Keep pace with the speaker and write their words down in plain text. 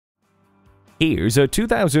Here's a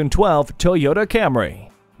 2012 Toyota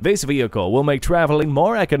Camry. This vehicle will make traveling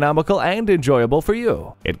more economical and enjoyable for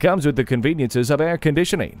you. It comes with the conveniences of air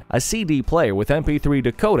conditioning, a CD player with MP3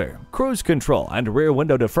 decoder, cruise control, and rear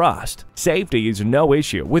window defrost. Safety is no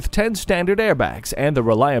issue with 10 standard airbags and the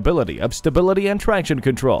reliability of stability and traction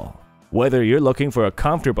control. Whether you're looking for a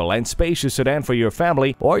comfortable and spacious sedan for your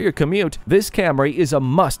family or your commute, this Camry is a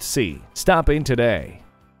must-see. Stop in today.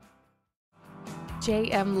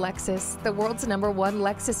 JM Lexus, the world's #1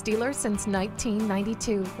 Lexus dealer since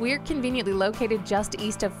 1992. We're conveniently located just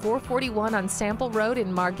east of 441 on Sample Road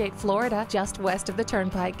in Margate, Florida, just west of the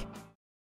Turnpike.